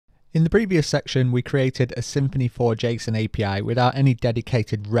In the previous section, we created a Symfony 4 JSON API without any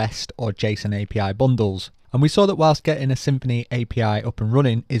dedicated REST or JSON API bundles. And we saw that whilst getting a Symfony API up and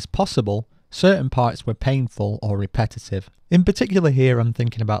running is possible, certain parts were painful or repetitive. In particular here, I'm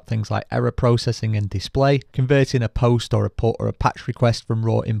thinking about things like error processing and display, converting a post or a put or a patch request from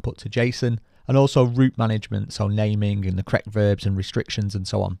raw input to JSON, and also route management, so naming and the correct verbs and restrictions and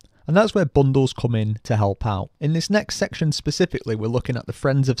so on. And that's where bundles come in to help out. In this next section specifically, we're looking at the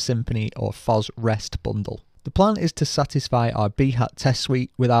Friends of Symfony or FOSRESTBundle. The plan is to satisfy our Behat test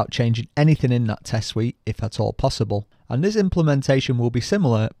suite without changing anything in that test suite, if at all possible. And this implementation will be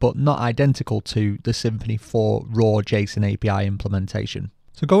similar, but not identical to the Symfony 4 raw JSON API implementation.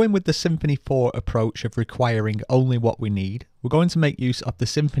 So going with the Symfony 4 approach of requiring only what we need, we're going to make use of the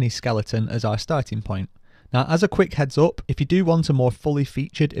Symfony skeleton as our starting point. Now, as a quick heads up, if you do want a more fully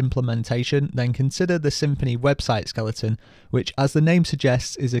featured implementation, then consider the Symfony website skeleton, which, as the name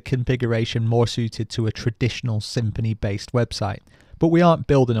suggests, is a configuration more suited to a traditional Symfony-based website. But we aren't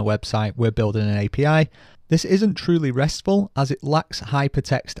building a website, we're building an API. This isn't truly RESTful, as it lacks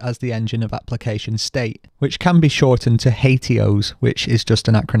hypertext as the engine of application state, which can be shortened to HATIOs, which is just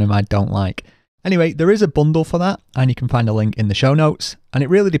an acronym I don't like. Anyway, there is a bundle for that, and you can find a link in the show notes, and it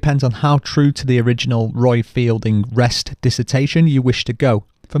really depends on how true to the original Roy Fielding REST dissertation you wish to go.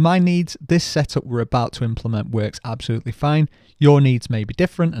 For my needs, this setup we're about to implement works absolutely fine. Your needs may be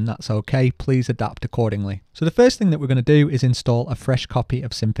different, and that's okay. Please adapt accordingly. So the first thing that we're going to do is install a fresh copy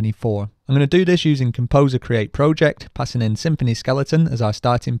of Symfony 4. I'm going to do this using Composer Create Project, passing in Symfony Skeleton as our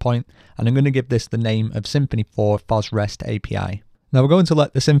starting point, and I'm going to give this the name of Symfony 4 FOSREST API. Now we're going to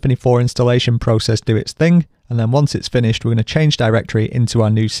let the Symfony 4 installation process do its thing, and then once it's finished, we're going to change directory into our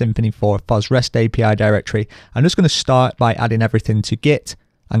new Symfony 4 FOSREST API directory. I'm just going to start by adding everything to Git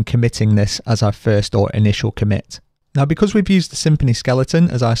and committing this as our first or initial commit. Now, because we've used the Symfony skeleton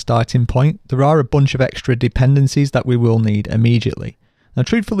as our starting point, there are a bunch of extra dependencies that we will need immediately. Now,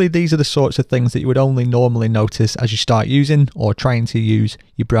 truthfully, these are the sorts of things that you would only normally notice as you start using or trying to use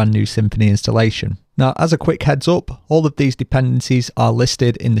your brand new Symfony installation. Now, as a quick heads up, all of these dependencies are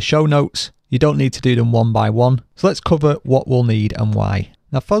listed in the show notes. You don't need to do them one by one. So let's cover what we'll need and why.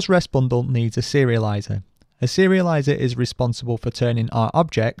 Now, FOSRESTBundle needs a serializer. A serializer is responsible for turning our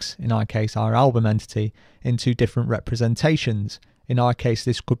objects, in our case our album entity, into different representations. In our case,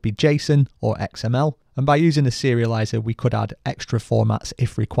 this could be JSON or XML. And by using a serializer, we could add extra formats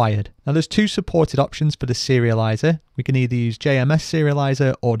if required. Now, there's two supported options for the serializer. We can either use JMS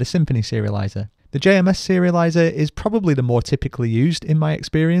serializer or the Symfony serializer. The JMS serializer is probably the more typically used in my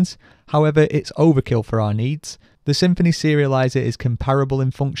experience. However, it's overkill for our needs. The Symfony serializer is comparable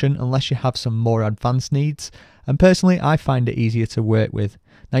in function unless you have some more advanced needs, and personally I find it easier to work with.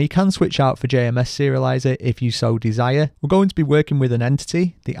 Now, you can switch out for JMS serializer if you so desire. We're going to be working with an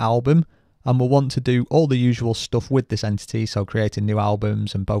entity, the album, and we'll want to do all the usual stuff with this entity, so creating new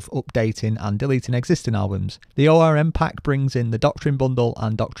albums and both updating and deleting existing albums. The ORM pack brings in the Doctrine bundle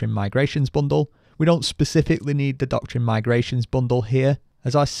and Doctrine Migrations bundle. We don't specifically need the Doctrine Migrations bundle here,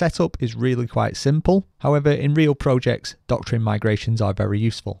 as our setup is really quite simple. However, in real projects, Doctrine migrations are very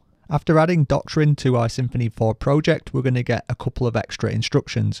useful. After adding Doctrine to our Symfony 4 project, we're going to get a couple of extra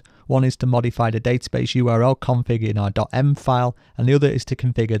instructions. One is to modify the database URL config in our .m file, and the other is to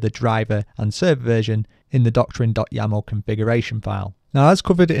configure the driver and server version in the doctrine.yaml configuration file. Now, as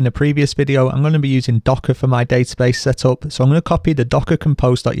covered in a previous video, I'm going to be using Docker for my database setup, so I'm going to copy the docker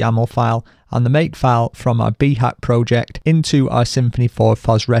compose.yaml file and the make file from our Behat project into our Symfony 4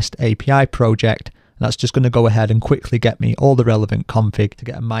 FOSREST API project. And that's just going to go ahead and quickly get me all the relevant config to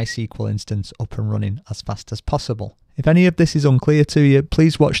get a MySQL instance up and running as fast as possible. If any of this is unclear to you,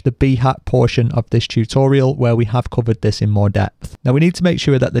 please watch the Behat portion of this tutorial where we have covered this in more depth. Now, we need to make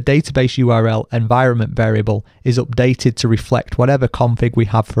sure that the database URL environment variable is updated to reflect whatever config we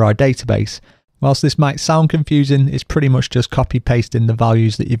have for our database. Whilst this might sound confusing, it's pretty much just copy pasting the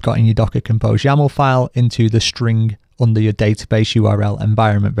values that you've got in your Docker Compose YAML file into the string under your database URL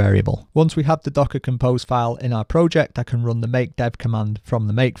environment variable. Once we have the Docker Compose file in our project, I can run the make dev command from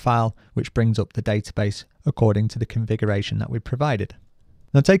the make file, which brings up the database according to the configuration that we provided.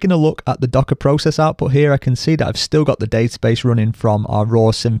 Now, taking a look at the Docker process output here, I can see that I've still got the database running from our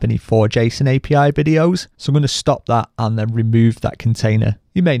raw Symfony 4 JSON API videos. So I'm going to stop that and then remove that container.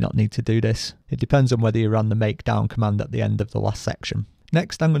 You may not need to do this. It depends on whether you run the make down command at the end of the last section.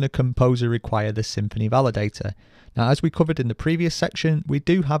 Next, I'm going to composer require the Symfony validator. Now, as we covered in the previous section, we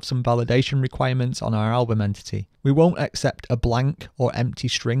do have some validation requirements on our album entity. We won't accept a blank or empty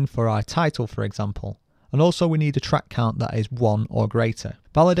string for our title, for example. And also we need a track count that is 1 or greater.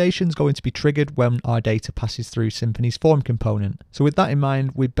 Validation is going to be triggered when our data passes through Symfony's form component. So with that in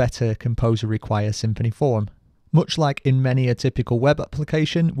mind, we'd better composer require Symfony form. Much like in many a typical web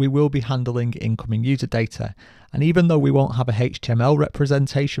application, we will be handling incoming user data. And even though we won't have a HTML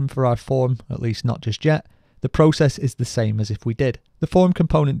representation for our form, at least not just yet, the process is the same as if we did. The form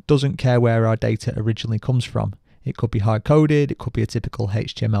component doesn't care where our data originally comes from. It could be hard-coded, it could be a typical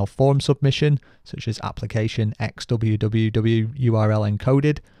HTML form submission, such as application xwww URL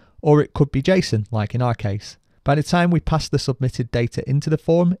encoded, or it could be JSON, like in our case. By the time we pass the submitted data into the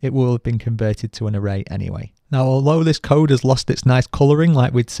form, it will have been converted to an array anyway. Now, although this code has lost its nice colouring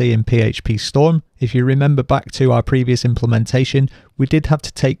like we'd see in PHP Storm, if you remember back to our previous implementation, we did have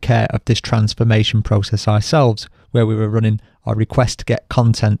to take care of this transformation process ourselves, where we were running our request to get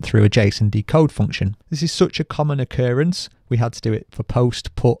content through a JSON decode function. This is such a common occurrence, we had to do it for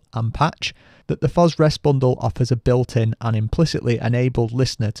post, put and patch, that the FOSRESTBundle offers a built-in and implicitly enabled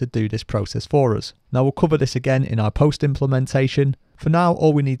listener to do this process for us. Now we'll cover this again in our post implementation. For now,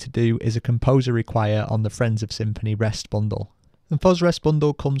 all we need to do is a composer require on the Friends of Symfony REST bundle. The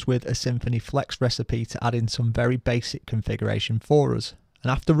FOSRESTBundle comes with a Symfony Flex recipe to add in some very basic configuration for us. And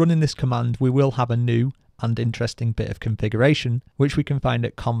after running this command, we will have a new and interesting bit of configuration, which we can find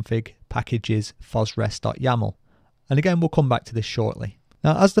at config packages fosrest.yaml. And again, we'll come back to this shortly.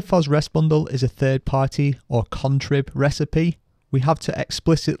 Now, as the FOSRESTBundle is a third-party or contrib recipe, we have to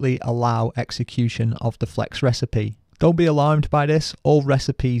explicitly allow execution of the Flex recipe. Don't be alarmed by this, all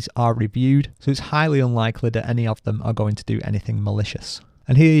recipes are reviewed, so it's highly unlikely that any of them are going to do anything malicious.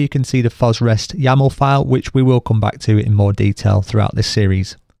 And here you can see the FOSREST YAML file, which we will come back to in more detail throughout this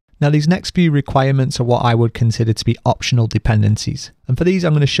series. Now, these next few requirements are what I would consider to be optional dependencies. And for these,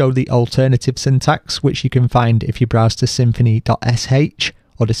 I'm going to show the alternative syntax, which you can find if you browse to symfony.sh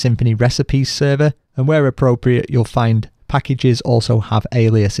or the Symfony recipes server. And where appropriate, you'll find packages also have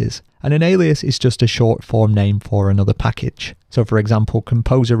aliases. And an alias is just a short form name for another package. So for example,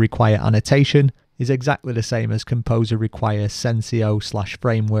 composer require annotation is exactly the same as composer require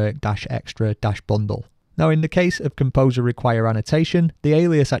sensio/framework-extra-bundle. Now, in the case of composer require annotation, the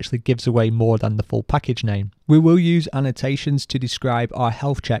alias actually gives away more than the full package name. We will use annotations to describe our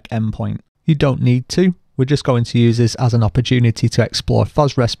health check endpoint. You don't need to. We're just going to use this as an opportunity to explore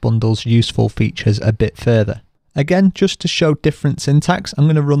FOSRESTBundle's useful features a bit further. Again, just to show different syntax, I'm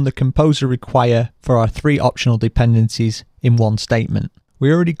going to run the composer require for our 3 optional dependencies in one statement.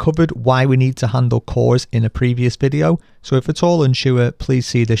 We already covered why we need to handle cores in a previous video, so if at all unsure, please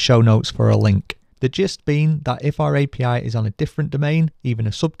see the show notes for a link. The gist being that if our API is on a different domain, even a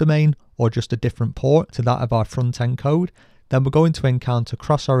subdomain, or just a different port to that of our front-end code, then we're going to encounter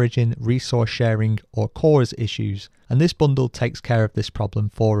cross-origin, resource sharing, or cores issues, and this bundle takes care of this problem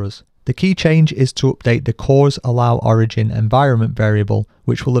for us. The key change is to update the cores allow origin environment variable,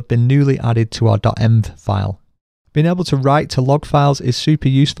 which will have been newly added to our .env file. Being able to write to log files is super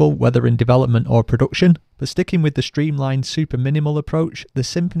useful whether in development or production, but sticking with the streamlined super minimal approach, the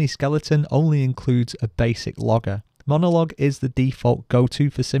Symfony skeleton only includes a basic logger. Monolog is the default go-to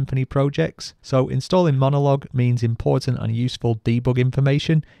for Symfony projects, so installing Monolog means important and useful debug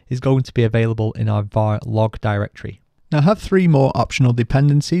information is going to be available in our var log directory. Now I have 3 more optional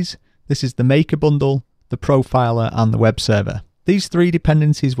dependencies. This is the maker bundle, the profiler and the web server. These 3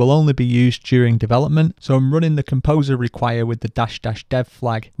 dependencies will only be used during development, so I'm running the composer require with the --dev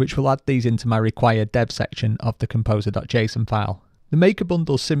flag, which will add these into my require dev section of the composer.json file. The maker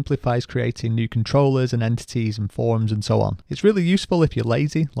bundle simplifies creating new controllers and entities and forms and so on. It's really useful if you're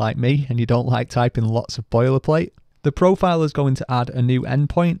lazy, like me, and you don't like typing lots of boilerplate. The profiler is going to add a new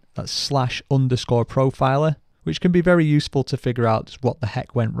endpoint, that's /_profiler, which can be very useful to figure out what the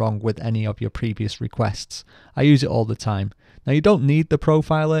heck went wrong with any of your previous requests. I use it all the time. Now you don't need the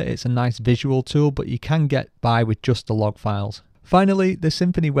profiler, it's a nice visual tool, but you can get by with just the log files. Finally, the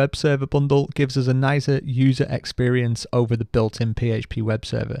Symfony web server bundle gives us a nicer user experience over the built-in PHP web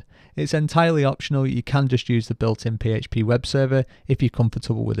server. It's entirely optional, you can just use the built-in PHP web server if you're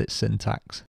comfortable with its syntax.